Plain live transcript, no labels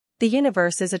The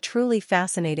universe is a truly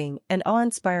fascinating and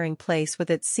awe-inspiring place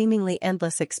with its seemingly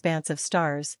endless expanse of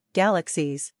stars,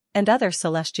 galaxies, and other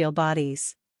celestial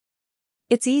bodies.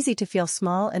 It's easy to feel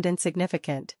small and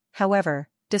insignificant. However,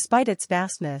 despite its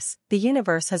vastness, the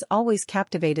universe has always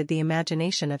captivated the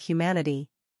imagination of humanity.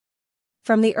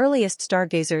 From the earliest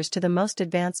stargazers to the most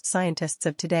advanced scientists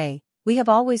of today, we have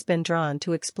always been drawn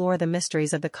to explore the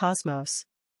mysteries of the cosmos.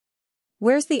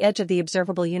 Where's the edge of the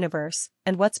observable universe,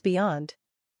 and what's beyond?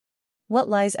 What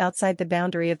lies outside the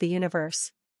boundary of the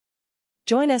universe?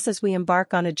 Join us as we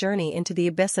embark on a journey into the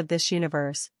abyss of this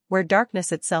universe, where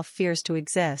darkness itself fears to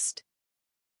exist.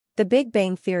 The Big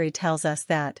Bang Theory tells us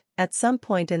that, at some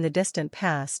point in the distant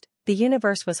past, the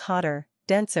universe was hotter,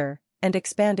 denser, and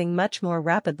expanding much more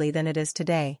rapidly than it is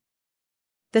today.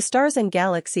 The stars and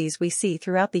galaxies we see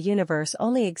throughout the universe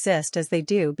only exist as they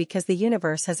do because the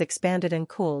universe has expanded and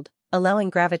cooled, allowing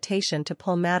gravitation to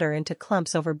pull matter into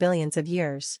clumps over billions of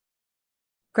years.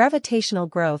 Gravitational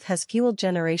growth has fueled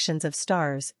generations of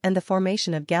stars and the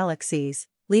formation of galaxies,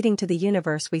 leading to the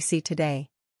universe we see today.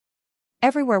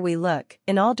 Everywhere we look,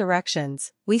 in all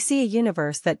directions, we see a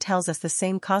universe that tells us the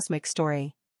same cosmic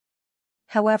story.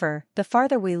 However, the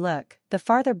farther we look, the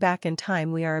farther back in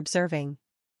time we are observing.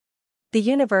 The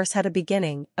universe had a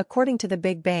beginning, according to the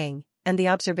Big Bang, and the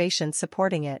observations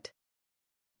supporting it.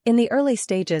 In the early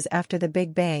stages after the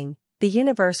Big Bang, the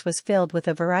universe was filled with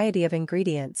a variety of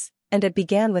ingredients, and it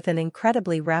began with an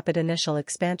incredibly rapid initial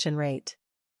expansion rate.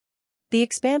 The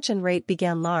expansion rate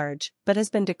began large, but has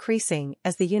been decreasing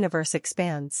as the universe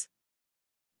expands.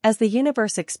 As the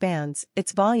universe expands,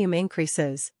 its volume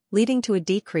increases, leading to a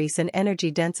decrease in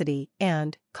energy density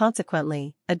and,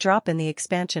 consequently, a drop in the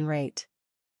expansion rate.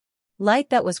 Light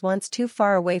that was once too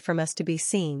far away from us to be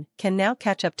seen can now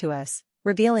catch up to us,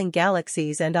 revealing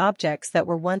galaxies and objects that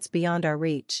were once beyond our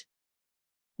reach.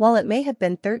 While it may have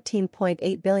been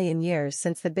 13.8 billion years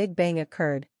since the Big Bang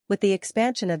occurred, with the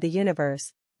expansion of the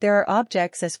universe, there are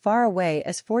objects as far away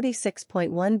as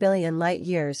 46.1 billion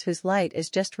light-years whose light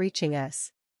is just reaching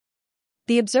us.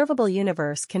 The observable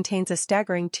universe contains a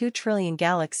staggering 2 trillion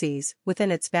galaxies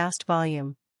within its vast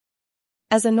volume.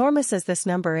 As enormous as this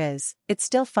number is, it's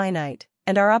still finite,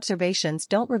 and our observations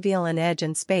don't reveal an edge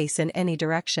in space in any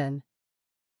direction.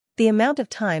 The amount of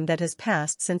time that has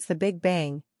passed since the Big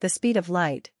Bang, the speed of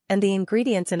light, and the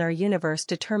ingredients in our universe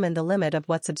determine the limit of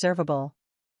what's observable.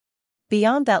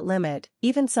 Beyond that limit,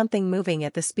 even something moving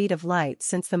at the speed of light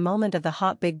since the moment of the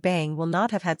hot Big Bang will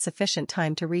not have had sufficient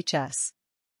time to reach us.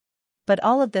 But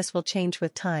all of this will change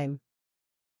with time.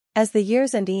 As the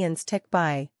years and eons tick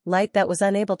by, light that was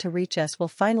unable to reach us will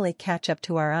finally catch up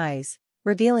to our eyes,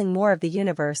 revealing more of the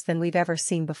universe than we've ever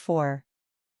seen before.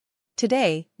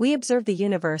 Today, we observe the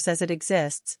universe as it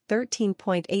exists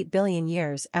 13.8 billion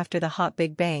years after the hot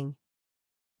Big Bang.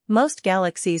 Most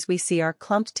galaxies we see are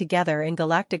clumped together in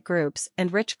galactic groups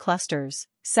and rich clusters,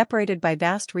 separated by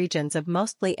vast regions of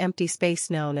mostly empty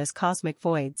space known as cosmic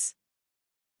voids.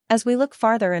 As we look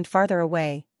farther and farther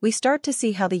away, we start to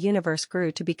see how the universe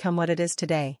grew to become what it is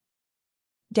today.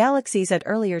 Galaxies at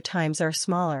earlier times are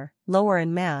smaller, lower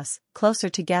in mass, closer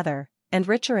together, and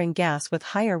richer in gas with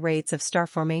higher rates of star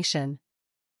formation.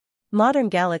 Modern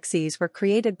galaxies were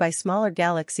created by smaller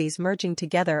galaxies merging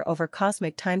together over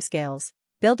cosmic timescales,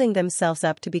 building themselves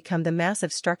up to become the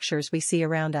massive structures we see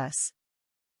around us.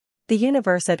 The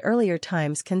universe at earlier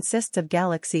times consists of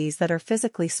galaxies that are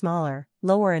physically smaller,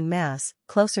 lower in mass,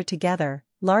 closer together,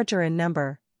 larger in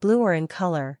number, bluer in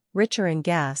color, richer in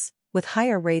gas, with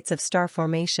higher rates of star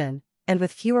formation, and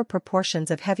with fewer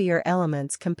proportions of heavier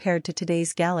elements compared to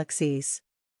today's galaxies.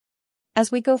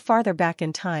 As we go farther back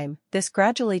in time, this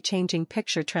gradually changing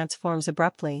picture transforms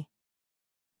abruptly.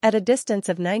 At a distance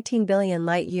of 19 billion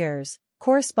light-years,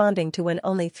 corresponding to when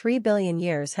only 3 billion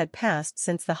years had passed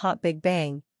since the hot Big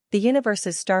Bang, the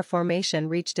universe's star formation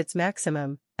reached its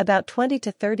maximum, about 20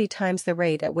 to 30 times the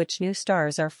rate at which new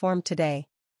stars are formed today.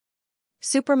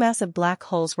 Supermassive black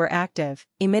holes were active,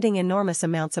 emitting enormous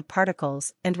amounts of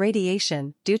particles and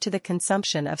radiation due to the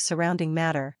consumption of surrounding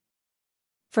matter.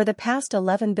 For the past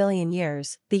 11 billion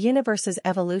years, the universe's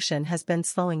evolution has been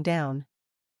slowing down.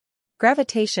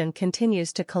 Gravitation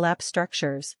continues to collapse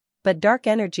structures, but dark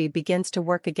energy begins to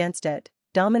work against it,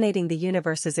 dominating the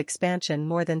universe's expansion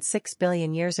more than 6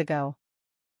 billion years ago.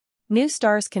 New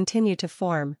stars continue to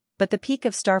form, but the peak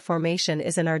of star formation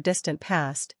is in our distant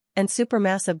past, and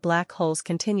supermassive black holes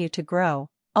continue to grow,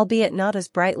 albeit not as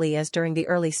brightly as during the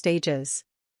early stages.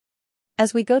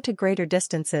 As we go to greater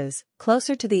distances,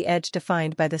 closer to the edge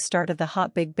defined by the start of the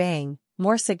hot Big Bang,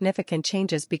 more significant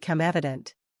changes become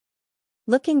evident.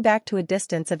 Looking back to a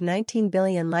distance of 19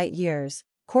 billion light-years,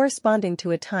 corresponding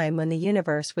to a time when the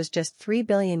universe was just 3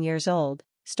 billion years old,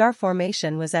 star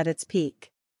formation was at its peak.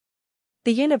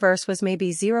 The universe was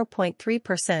maybe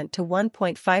 0.3% to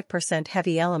 1.5%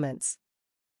 heavy elements.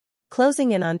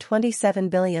 Closing in on 27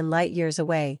 billion light-years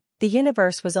away, the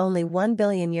universe was only 1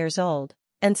 billion years old,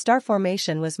 and star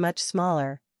formation was much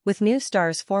smaller, with new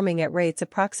stars forming at rates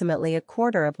approximately a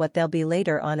quarter of what they'll be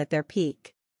later on at their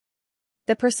peak.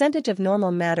 The percentage of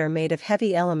normal matter made of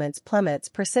heavy elements plummets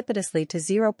precipitously to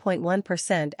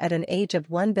 0.1% at an age of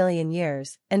 1 billion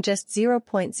years and just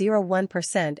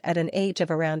 0.01% at an age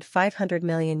of around 500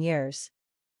 million years.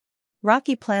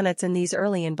 Rocky planets in these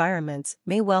early environments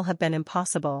may well have been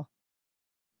impossible.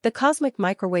 The cosmic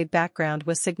microwave background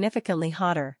was significantly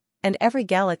hotter, and every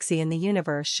galaxy in the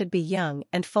universe should be young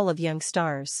and full of young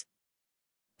stars.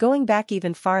 Going back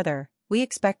even farther, we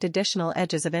expect additional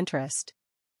edges of interest.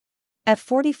 At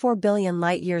 44 billion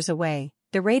light-years away,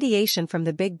 the radiation from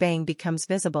the Big Bang becomes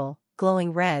visible,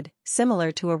 glowing red,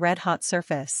 similar to a red-hot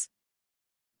surface.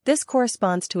 This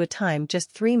corresponds to a time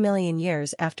just 3 million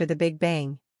years after the Big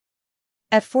Bang.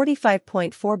 At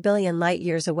 45.4 billion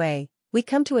light-years away, we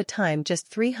come to a time just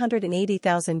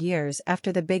 380,000 years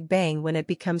after the Big Bang when it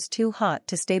becomes too hot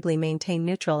to stably maintain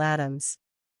neutral atoms.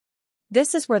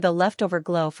 This is where the leftover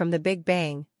glow from the Big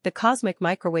Bang, the cosmic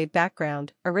microwave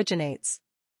background, originates.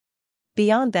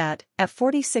 Beyond that, at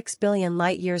 46 billion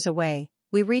light-years away,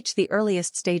 we reach the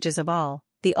earliest stages of all,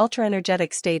 the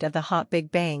ultra-energetic state of the hot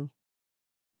Big Bang.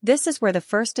 This is where the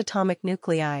first atomic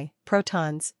nuclei,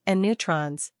 protons, and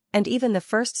neutrons, and even the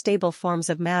first stable forms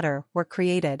of matter, were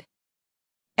created.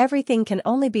 Everything can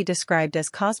only be described as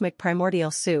cosmic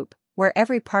primordial soup, where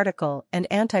every particle and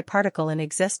antiparticle in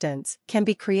existence can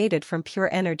be created from pure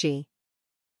energy.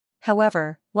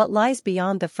 However, what lies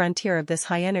beyond the frontier of this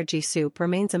high-energy soup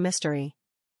remains a mystery.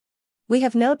 We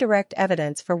have no direct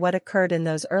evidence for what occurred in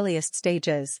those earliest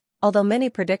stages, although many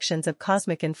predictions of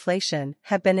cosmic inflation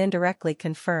have been indirectly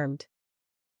confirmed.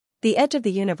 The edge of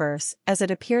the universe, as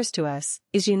it appears to us,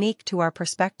 is unique to our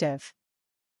perspective.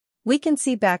 We can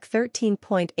see back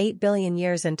 13.8 billion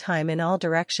years in time in all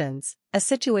directions, a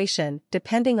situation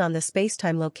depending on the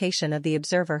spacetime location of the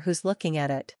observer who's looking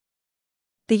at it.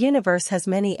 The universe has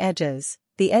many edges: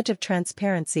 the edge of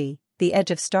transparency, the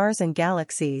edge of stars and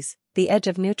galaxies, the edge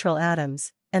of neutral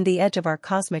atoms, and the edge of our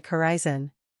cosmic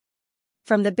horizon.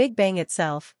 From the Big Bang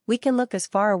itself, we can look as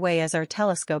far away as our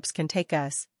telescopes can take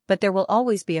us, but there will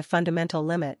always be a fundamental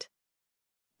limit.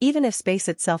 Even if space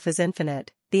itself is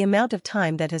infinite, the amount of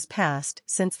time that has passed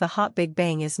since the hot Big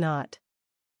Bang is not.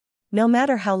 No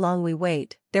matter how long we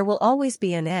wait, there will always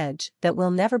be an edge that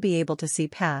we'll never be able to see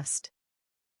past.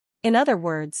 In other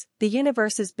words, the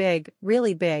universe is big,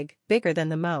 really big, bigger than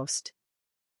the most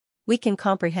we can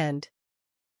comprehend.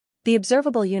 The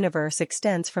observable universe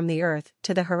extends from the Earth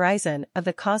to the horizon of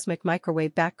the cosmic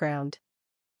microwave background.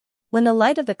 When the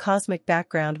light of the cosmic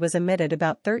background was emitted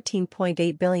about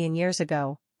 13.8 billion years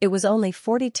ago, it was only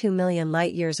 42 million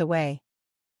light-years away.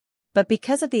 But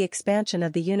because of the expansion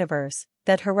of the universe,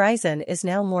 that horizon is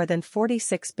now more than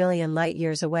 46 billion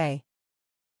light-years away.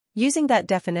 Using that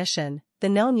definition, the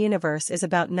known universe is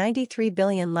about 93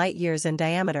 billion light-years in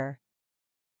diameter.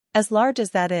 As large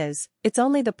as that is, it's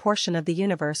only the portion of the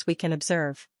universe we can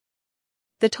observe.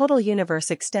 The total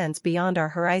universe extends beyond our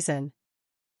horizon.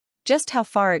 Just how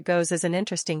far it goes is an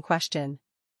interesting question.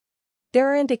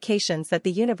 There are indications that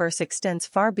the universe extends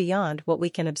far beyond what we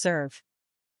can observe.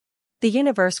 The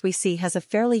universe we see has a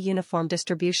fairly uniform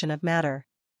distribution of matter.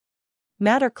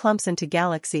 Matter clumps into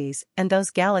galaxies, and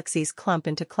those galaxies clump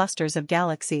into clusters of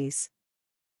galaxies.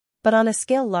 But on a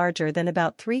scale larger than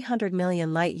about 300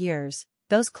 million light-years,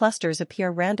 those clusters appear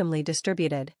randomly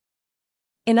distributed.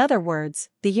 In other words,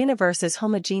 the universe is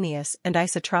homogeneous and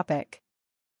isotropic.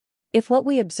 If what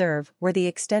we observe were the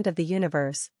extent of the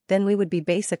universe, then we would be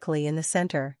basically in the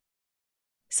center.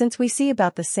 Since we see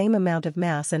about the same amount of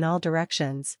mass in all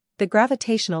directions, the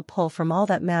gravitational pull from all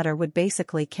that matter would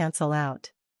basically cancel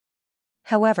out.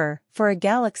 However, for a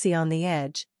galaxy on the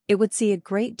edge, it would see a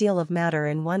great deal of matter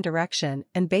in one direction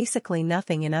and basically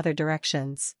nothing in other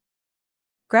directions.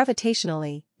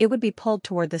 Gravitationally, it would be pulled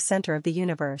toward the center of the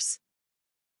universe.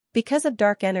 Because of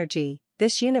dark energy,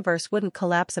 this universe wouldn't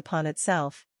collapse upon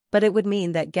itself, but it would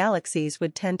mean that galaxies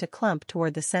would tend to clump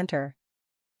toward the center.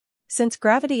 Since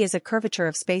gravity is a curvature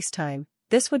of spacetime,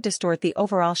 this would distort the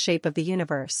overall shape of the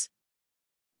universe.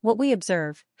 What we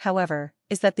observe, however,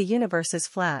 is that the universe is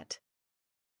flat.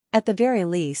 At the very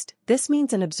least, this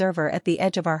means an observer at the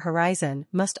edge of our horizon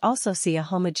must also see a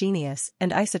homogeneous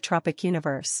and isotropic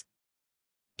universe.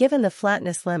 Given the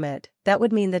flatness limit, that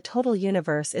would mean the total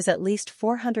universe is at least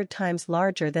 400 times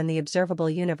larger than the observable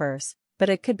universe, but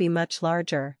it could be much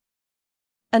larger.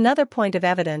 Another point of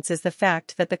evidence is the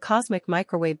fact that the cosmic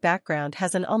microwave background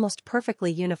has an almost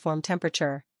perfectly uniform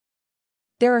temperature.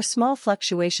 There are small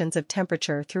fluctuations of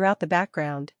temperature throughout the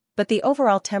background, but the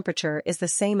overall temperature is the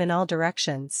same in all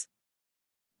directions.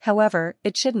 However,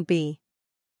 it shouldn't be.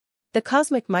 The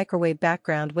cosmic microwave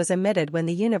background was emitted when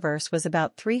the universe was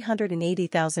about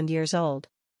 380,000 years old.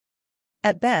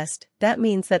 At best, that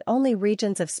means that only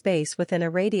regions of space within a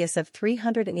radius of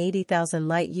 380,000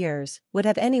 light-years would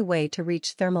have any way to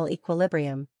reach thermal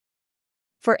equilibrium.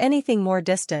 For anything more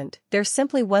distant, there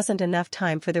simply wasn't enough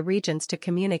time for the regions to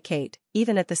communicate,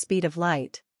 even at the speed of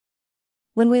light.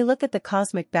 When we look at the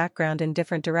cosmic background in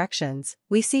different directions,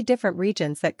 we see different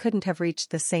regions that couldn't have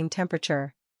reached the same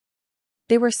temperature.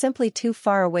 They were simply too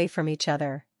far away from each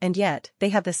other, and yet, they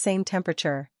have the same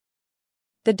temperature.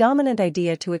 The dominant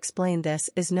idea to explain this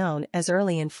is known as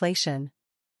early inflation.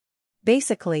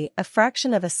 Basically, a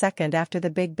fraction of a second after the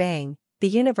Big Bang, the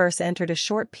universe entered a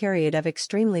short period of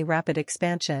extremely rapid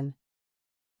expansion.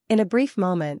 In a brief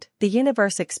moment, the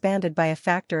universe expanded by a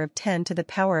factor of 10 to the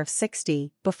power of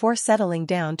 60 before settling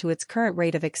down to its current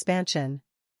rate of expansion.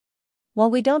 While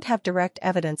we don't have direct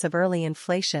evidence of early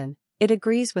inflation, it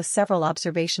agrees with several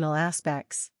observational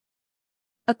aspects.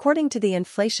 According to the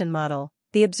inflation model,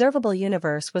 the observable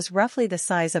universe was roughly the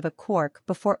size of a quark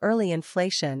before early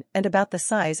inflation and about the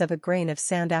size of a grain of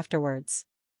sand afterwards.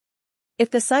 If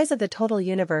the size of the total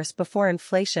universe before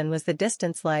inflation was the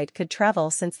distance light could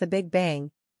travel since the Big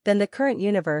Bang, then the current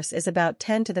universe is about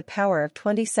 10 to the power of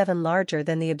 27 larger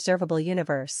than the observable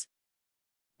universe.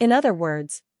 In other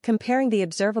words, comparing the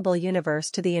observable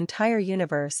universe to the entire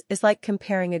universe is like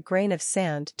comparing a grain of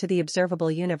sand to the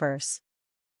observable universe.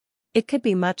 It could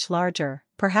be much larger,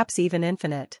 perhaps even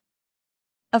infinite.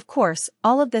 Of course,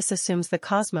 all of this assumes the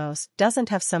cosmos doesn't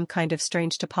have some kind of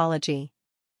strange topology.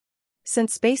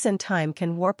 Since space and time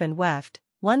can warp and weft,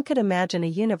 one could imagine a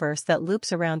universe that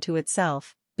loops around to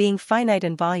itself, being finite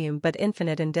in volume but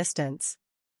infinite in distance.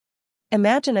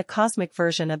 Imagine a cosmic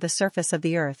version of the surface of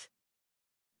the Earth.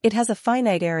 It has a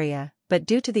finite area, but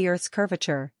due to the Earth's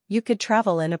curvature, you could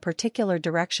travel in a particular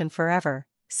direction forever,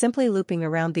 simply looping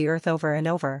around the Earth over and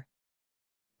over.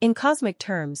 In cosmic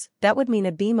terms, that would mean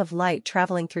a beam of light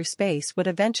traveling through space would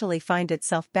eventually find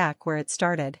itself back where it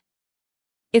started.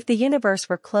 If the universe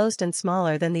were closed and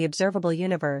smaller than the observable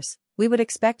universe, we would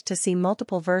expect to see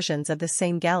multiple versions of the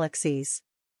same galaxies.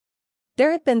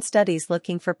 There have been studies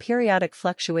looking for periodic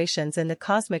fluctuations in the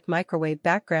cosmic microwave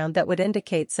background that would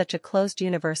indicate such a closed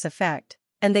universe effect,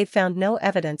 and they've found no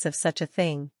evidence of such a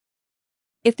thing.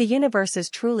 If the universe is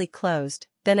truly closed,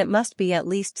 then it must be at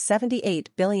least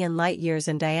 78 billion light-years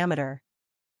in diameter.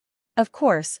 Of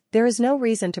course, there is no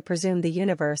reason to presume the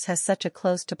universe has such a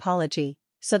closed topology,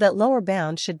 so that lower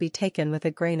bound should be taken with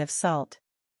a grain of salt.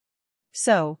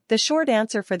 So, the short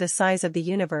answer for the size of the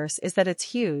universe is that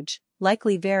it's huge,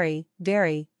 likely very,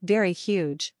 very, very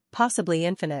huge, possibly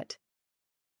infinite.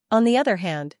 On the other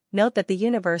hand, note that the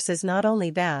universe is not only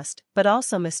vast, but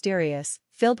also mysterious,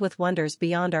 filled with wonders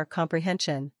beyond our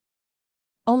comprehension.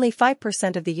 Only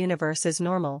 5% of the universe is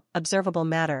normal, observable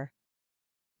matter.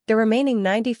 The remaining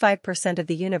 95% of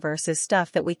the universe is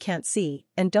stuff that we can't see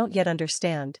and don't yet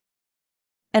understand.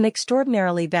 An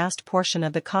extraordinarily vast portion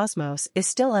of the cosmos is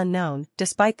still unknown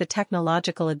despite the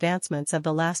technological advancements of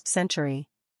the last century.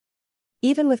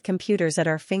 Even with computers at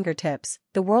our fingertips,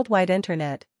 the worldwide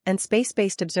internet, and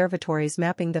space-based observatories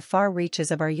mapping the far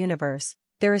reaches of our universe,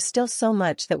 there is still so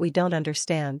much that we don't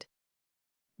understand.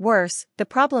 Worse, the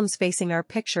problems facing our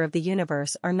picture of the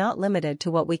universe are not limited to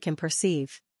what we can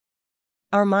perceive.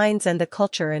 Our minds and the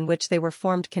culture in which they were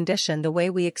formed condition the way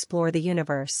we explore the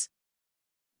universe.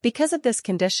 Because of this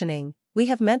conditioning, we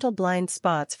have mental blind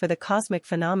spots for the cosmic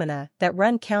phenomena that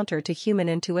run counter to human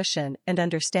intuition and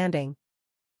understanding.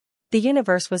 The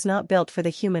universe was not built for the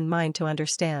human mind to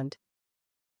understand.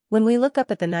 When we look up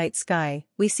at the night sky,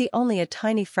 we see only a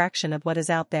tiny fraction of what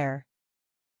is out there.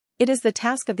 It is the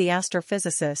task of the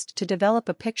astrophysicist to develop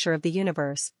a picture of the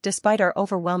universe, despite our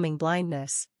overwhelming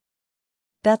blindness.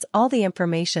 That's all the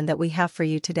information that we have for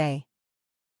you today.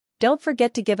 Don't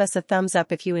forget to give us a thumbs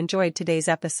up if you enjoyed today's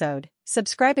episode,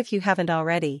 subscribe if you haven't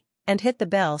already, and hit the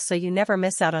bell so you never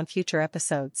miss out on future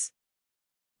episodes.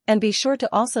 And be sure to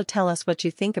also tell us what you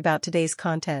think about today's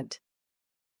content.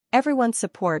 Everyone's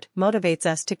support motivates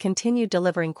us to continue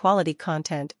delivering quality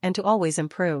content and to always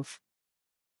improve.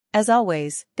 As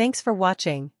always, thanks for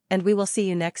watching, and we will see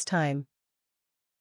you next time.